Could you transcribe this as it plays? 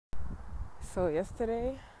So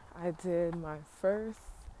yesterday I did my first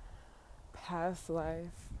past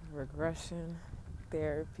life regression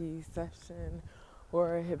therapy session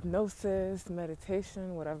or hypnosis,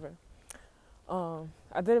 meditation, whatever.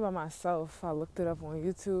 I did it by myself. I looked it up on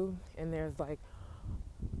YouTube and there's like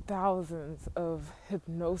thousands of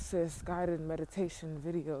hypnosis guided meditation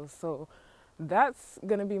videos. So that's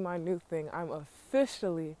gonna be my new thing. I'm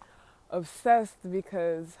officially obsessed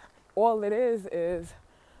because all it is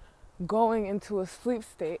going into a sleep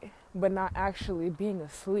state, but not actually being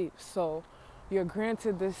asleep. So you're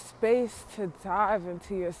granted this space to dive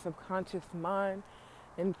into your subconscious mind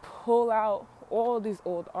and pull out all these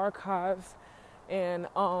old archives. And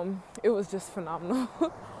it was just phenomenal.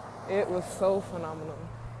 It was so phenomenal.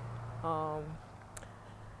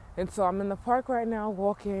 And so I'm in the park right now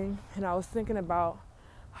walking, and I was thinking about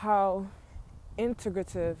how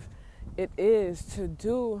integrative it is to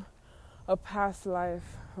do a past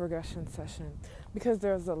life regression session, because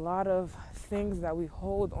there's a lot of things that we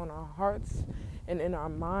hold on our hearts and in our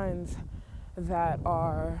minds that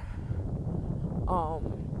are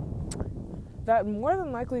that more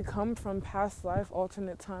than likely come from past life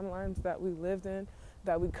alternate timelines that we lived in,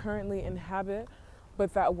 that we currently inhabit,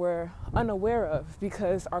 but that we're unaware of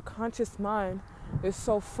because our conscious mind is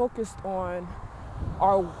so focused on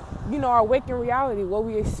our waking reality, what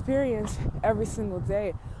we experience every single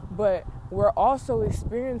day. But we're also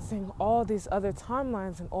experiencing all these other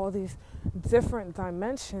timelines and all these different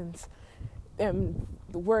dimensions, and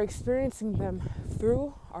we're experiencing them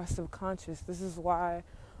through our subconscious. This is why,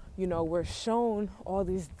 we're shown all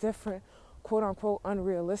these different quote unquote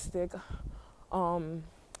unrealistic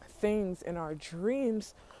things in our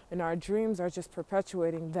dreams, and our dreams are just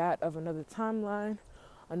perpetuating that of another timeline,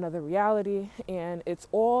 another reality, and it's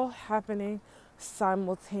all happening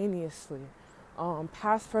simultaneously.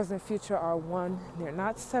 Past, present, future are one. They're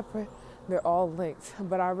not separate. They're all linked.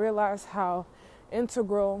 But I realized how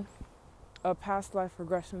integral a past life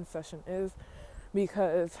regression session is,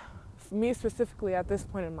 because for me specifically at this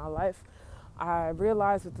point in my life, I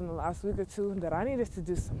realized within the last week or two that I needed to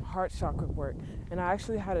do some heart chakra work. And I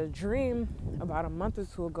actually had a dream about a month or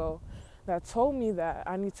two ago that told me that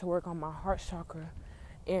I need to work on my heart chakra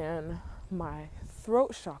and my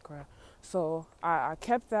throat chakra. So I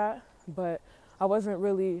kept that, but I wasn't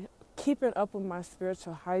really keeping up with my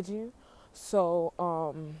spiritual hygiene. So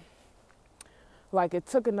it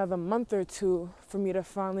took another month or two for me to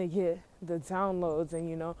finally get the downloads,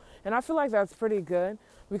 and I feel like that's pretty good,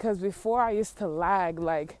 because before I used to lag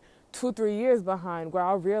like 2-3 years behind, where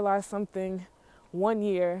I'll realize something 1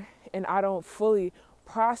 year and I don't fully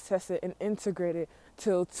process it and integrate it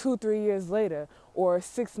till 2-3 years later, or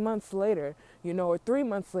 6 months later, or 3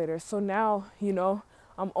 months later. So now,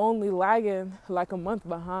 I'm only lagging like a month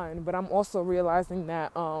behind, but I'm also realizing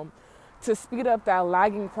that to speed up that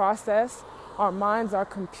lagging process, our minds are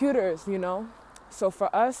computers, So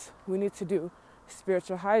for us, we need to do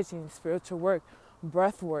spiritual hygiene, spiritual work.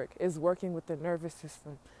 Breath work is working with the nervous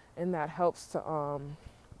system, and that helps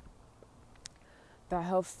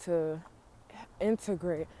to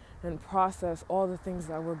integrate and process all the things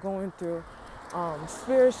that we're going through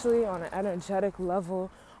spiritually on an energetic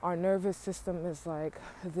level. Our nervous system is like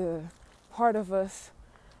the part of us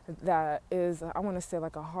that is, I want to say,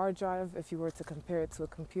 like a hard drive if you were to compare it to a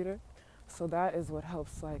computer. So that is what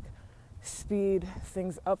helps speed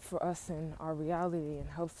things up for us in our reality, and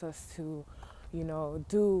helps us to,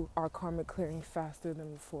 do our karmic clearing faster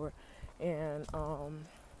than before, and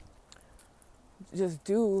just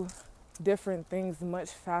do different things much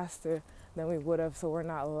faster than we would have, so we're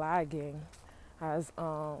not lagging as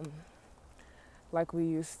like we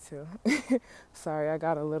used to. Sorry, I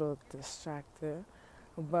got a little distracted.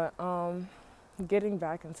 But getting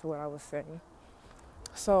back into what I was saying.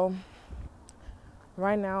 So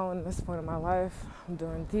right now, in this point in my life, I'm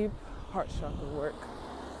doing deep heart chakra work.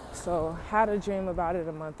 So had a dream about it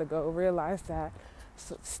a month ago, realized that,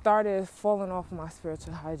 started falling off my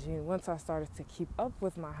spiritual hygiene. Once I started to keep up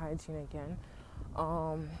with my hygiene again,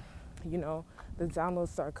 the downloads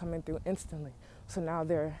started coming through instantly. So now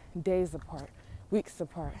they're days apart, weeks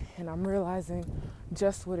apart, and I'm realizing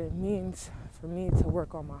just what it means for me to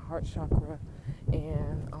work on my heart chakra,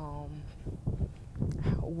 and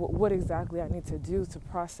what exactly I need to do to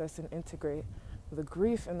process and integrate the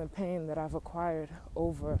grief and the pain that I've acquired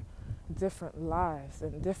over different lives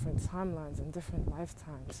and different timelines and different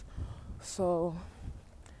lifetimes. So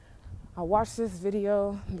I watched this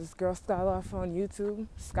video, this girl Skylife on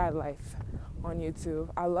YouTube.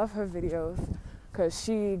 I love her videos because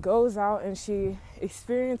she goes out and she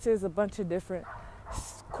experiences a bunch of different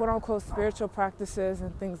quote-unquote spiritual practices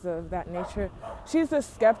and things of that nature. She's a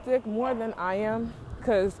skeptic more than I am,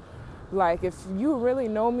 because like if you really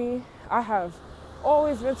know me, I have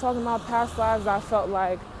always been talking about past lives. I felt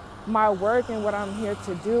like my work and what I'm here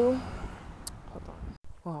to do,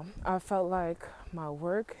 I felt like my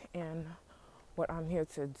work and what I'm here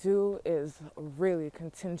to do is really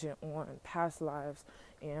contingent on past lives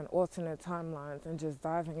and alternate timelines, and just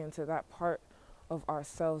diving into that part of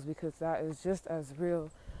ourselves, because that is just as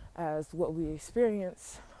real as what we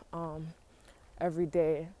experience every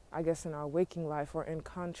day, I guess, in our waking life, or in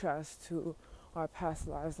contrast to our past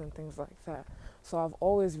lives and things like that. So I've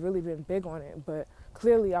always really been big on it, but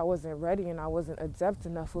clearly I wasn't ready and I wasn't adept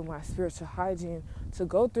enough with my spiritual hygiene to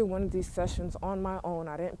go through one of these sessions on my own.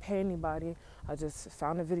 I didn't pay anybody. I just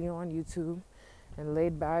found a video on YouTube and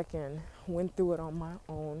laid back and went through it on my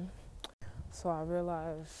own. So I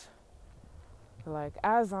realized, like,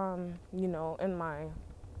 as I'm, in my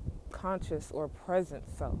conscious or present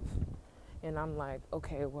self, and I'm like,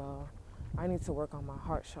 okay, well, I need to work on my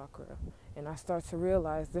heart chakra. And I start to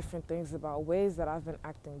realize different things about ways that I've been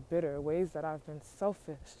acting bitter, ways that I've been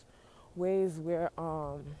selfish, ways where,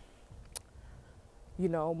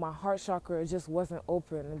 my heart chakra just wasn't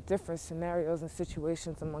open in different scenarios and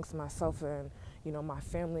situations amongst myself and, my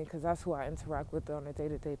family, because that's who I interact with on a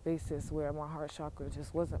day-to-day basis, where my heart chakra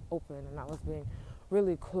just wasn't open and I was being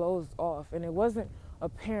really closed off. And it wasn't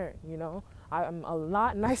apparent, I'm a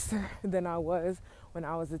lot nicer than I was when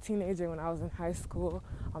I was a teenager, when I was in high school.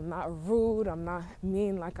 I'm not rude, I'm not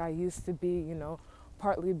mean like I used to be,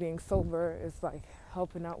 partly being sober is like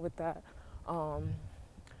helping out with that.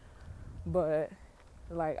 But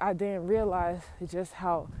like I didn't realize just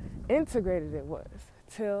how integrated it was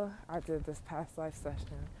till I did this past life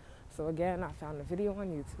session. So again, I found a video on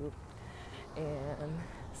YouTube, and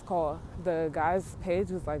it's called, the guy's page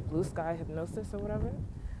was like Blue Sky Hypnosis or whatever.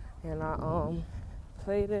 And I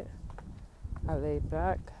played it, I laid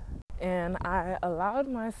back, and I allowed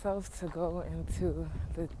myself to go into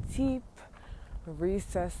the deep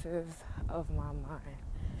recesses of my mind.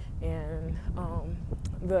 And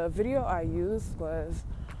the video I used was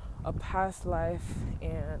a past life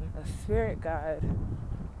and a spirit guide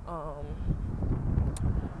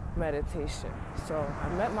meditation. So I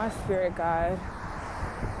met my spirit guide,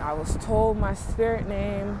 I was told my spirit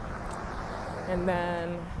name, and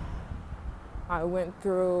then I went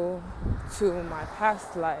through to my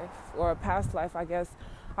past life, or a past life, I guess.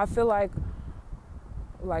 I feel like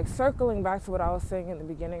circling back to what I was saying in the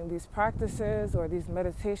beginning, these practices or these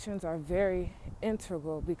meditations are very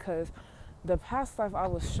integral, because the past life I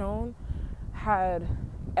was shown had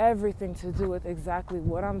everything to do with exactly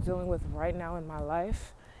what I'm dealing with right now in my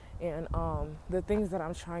life, and the things that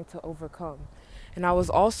I'm trying to overcome. And I was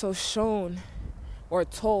also shown or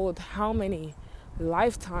told how many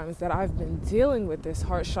lifetimes that I've been dealing with this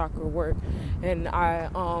heart chakra work, and I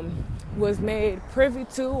was made privy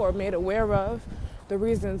to or made aware of the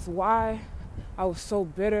reasons why I was so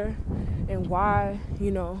bitter, and why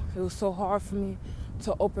it was so hard for me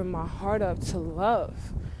to open my heart up to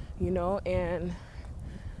love, and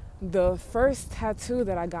the first tattoo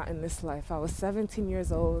that I got in this life, I was 17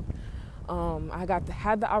 years old. I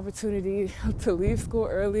had the opportunity to leave school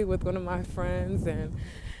early with one of my friends and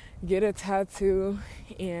get a tattoo,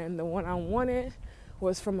 and the one I wanted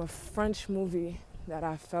was from a French movie that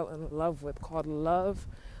I fell in love with called Love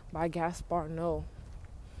by Gaspar Noé.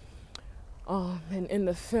 And in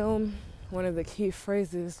the film, one of the key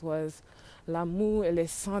phrases was "L'amour est le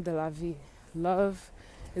sang de la vie." Love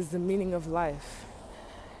is the meaning of life.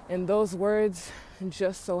 And those words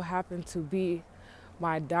just so happened to be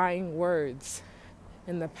my dying words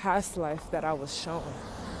in the past life that I was shown.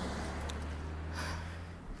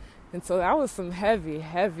 And so that was some heavy,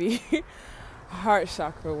 heavy heart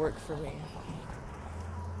chakra work for me.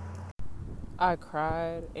 I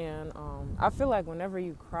cried, and I feel like whenever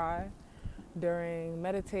you cry during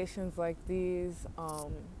meditations like these,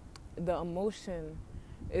 the emotion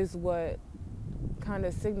is what kind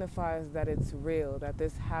of signifies that it's real, that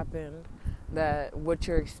this happened, that what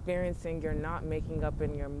you're experiencing, you're not making up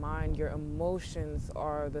in your mind. Your emotions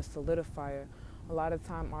are the solidifier. A lot of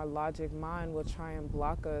time our logic mind will try and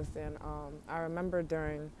block us. And I remember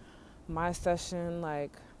during my session,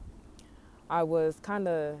 I was kind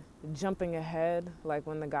of jumping ahead,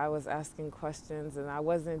 when the guy was asking questions, and I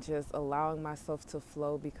wasn't just allowing myself to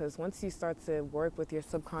flow, because once you start to work with your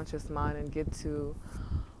subconscious mind and get to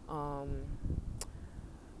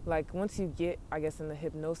once you get, I guess, in the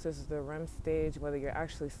hypnosis, the REM stage, whether you're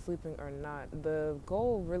actually sleeping or not, the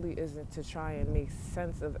goal really isn't to try and make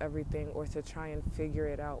sense of everything or to try and figure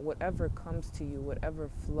it out. Whatever comes to you, whatever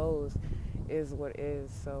flows, is what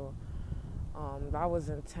is. So that was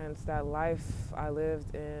intense. That life I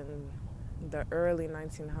lived in the early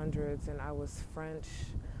 1900s, and I was French.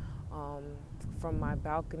 From my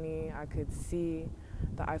balcony, I could see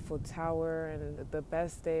the Eiffel Tower, and the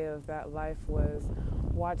best day of that life was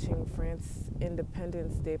watching France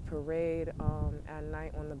Independence Day parade at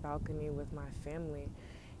night on the balcony with my family.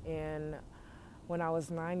 And when I was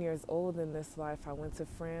 9 years old in this life, I went to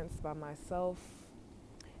France by myself,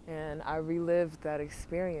 and I relived that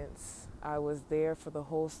experience. I was there for the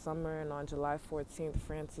whole summer, and on July 14th,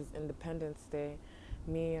 France's Independence Day,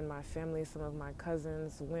 me and my family, some of my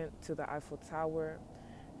cousins, went to the Eiffel Tower,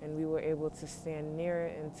 and we were able to stand near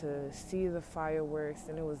it and to see the fireworks,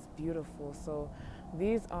 and it was beautiful. So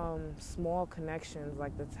these small connections,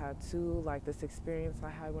 like the tattoo, like this experience I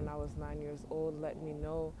had when I was 9 years old, let me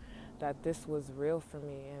know that this was real for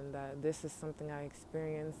me, and that this is something I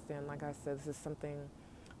experienced. And like I said, this is something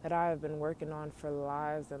that I have been working on for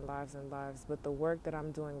lives and lives and lives. But the work that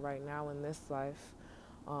I'm doing right now in this life,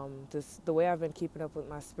 just the way I've been keeping up with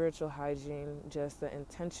my spiritual hygiene, just the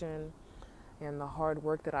intention and the hard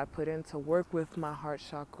work that I put in to work with my heart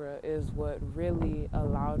chakra is what really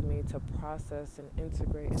allowed me to process and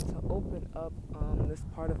integrate and to open up this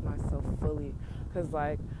part of myself fully. Because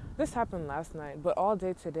like this happened last night, but all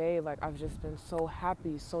day today, like I've just been so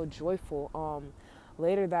happy, so joyful.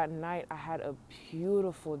 Later that night, I had a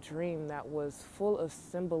beautiful dream that was full of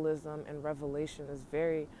symbolism and revelation. It's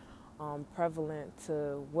very prevalent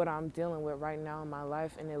to what I'm dealing with right now in my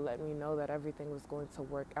life, and it let me know that everything was going to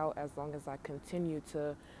work out as long as I continue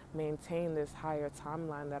to maintain this higher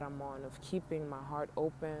timeline that I'm on of keeping my heart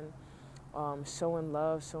open, showing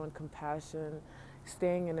love, showing compassion,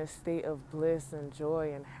 staying in a state of bliss and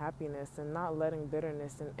joy and happiness, and not letting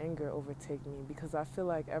bitterness and anger overtake me, because I feel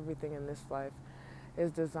like everything in this life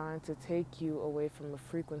is designed to take you away from the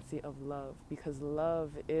frequency of love, because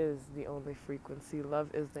love is the only frequency. Love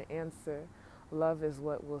is the answer. Love is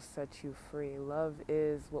what will set you free. Love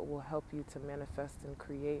is what will help you to manifest and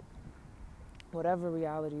create whatever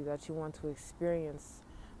reality that you want to experience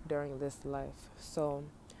during this life. So,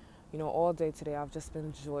 all day today I've just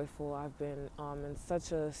been joyful. I've been in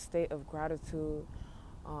such a state of gratitude.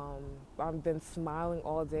 I've been smiling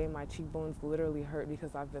all day. My cheekbones literally hurt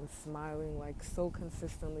because I've been smiling like so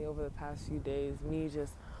consistently over the past few days. Me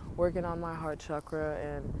just working on my heart chakra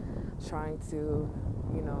and trying to,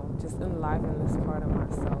 just enliven this part of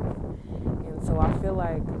myself. And so I feel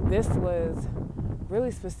like this was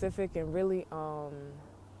really specific and really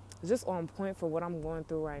just on point for what I'm going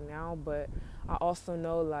through right now. But I also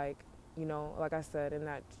know, like I said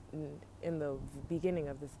in the beginning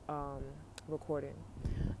of this recording,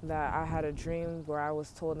 that I had a dream where I was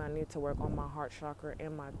told I need to work on my heart chakra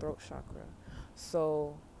and my throat chakra.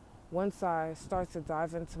 So once I start to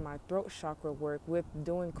dive into my throat chakra work with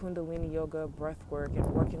doing Kundalini yoga, breath work, and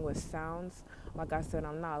working with sounds, like I said,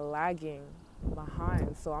 I'm not lagging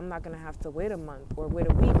behind. So I'm not going to have to wait a month or wait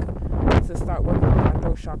a week to start working on my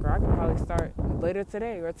throat chakra. I could probably start later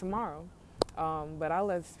today or tomorrow. But I'll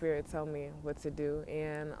let Spirit tell me what to do.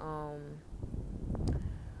 And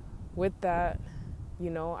with that,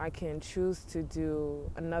 I can choose to do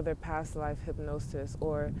another past life hypnosis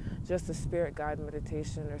or just a spirit guide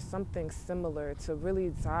meditation or something similar to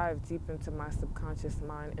really dive deep into my subconscious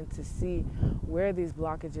mind and to see where these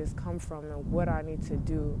blockages come from and what I need to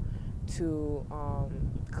do to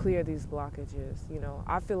clear these blockages.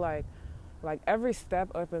 I feel like every step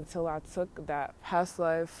up until I took that past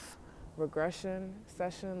life regression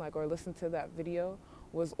session, or listened to that video,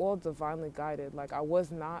 was all divinely guided. I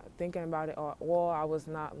was not thinking about it at all. I was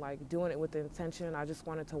not doing it with the intention. I just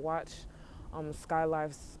wanted to watch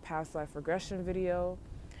Skylife's past life regression video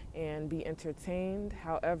and be entertained.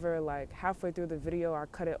 However, halfway through the video, I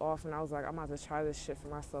cut it off and I was like, I'm about to try this shit for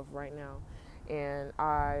myself right now. And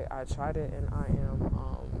I tried it, and I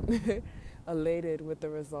am elated with the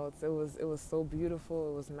results. It was so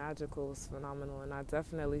beautiful. It was magical. It was phenomenal. And I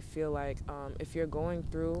definitely feel like if you're going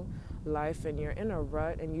through life and you're in a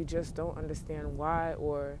rut and you just don't understand why,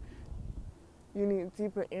 or you need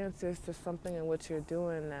deeper answers to something in what you're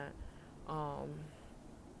doing,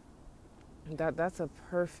 that's a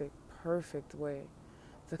perfect way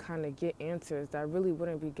to kind of get answers that really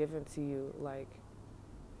wouldn't be given to you,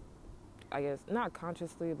 I guess not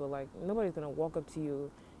consciously, but nobody's gonna walk up to you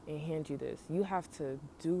and hand you this. You have to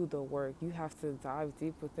do the work. You have to dive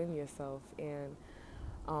deep within yourself. And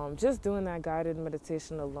just doing that guided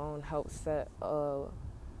meditation alone helped set a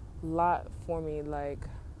lot for me.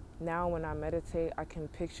 Now when I meditate, I can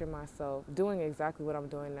picture myself doing exactly what I'm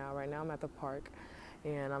doing now. Right now I'm at the park,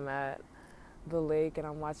 and I'm at the lake and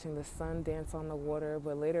I'm watching the sun dance on the water.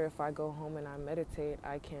 But later, if I go home and I meditate,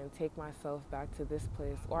 I can take myself back to this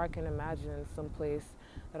place, or I can imagine some place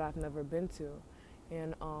that I've never been to,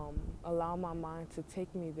 and allow my mind to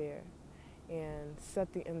take me there and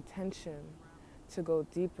set the intention to go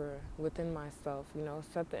deeper within myself,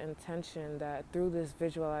 set the intention that through this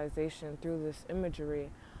visualization, through this imagery,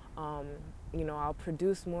 I'll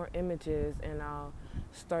produce more images and I'll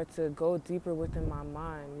start to go deeper within my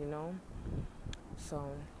mind.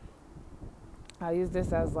 So I use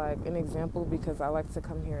this as like an example because I like to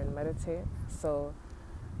come here and meditate. So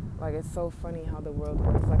like it's so funny how the world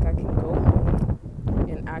works. Like I can go home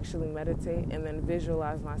and actually meditate and then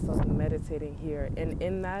visualize myself meditating here. And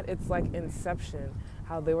in that, it's like Inception,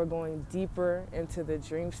 how they were going deeper into the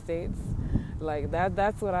dream states. Like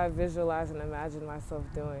that's what I visualize and imagine myself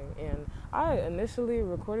doing. And I initially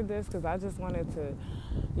recorded this because I just wanted to,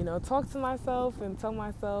 talk to myself and tell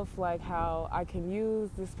myself like how I can use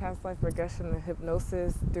this past life regression and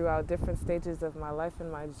hypnosis throughout different stages of my life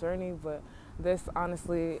and my journey. But this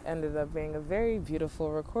honestly ended up being a very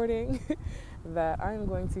beautiful recording that I'm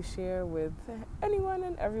going to share with anyone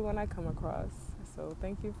and everyone I come across. So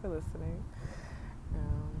thank you for listening.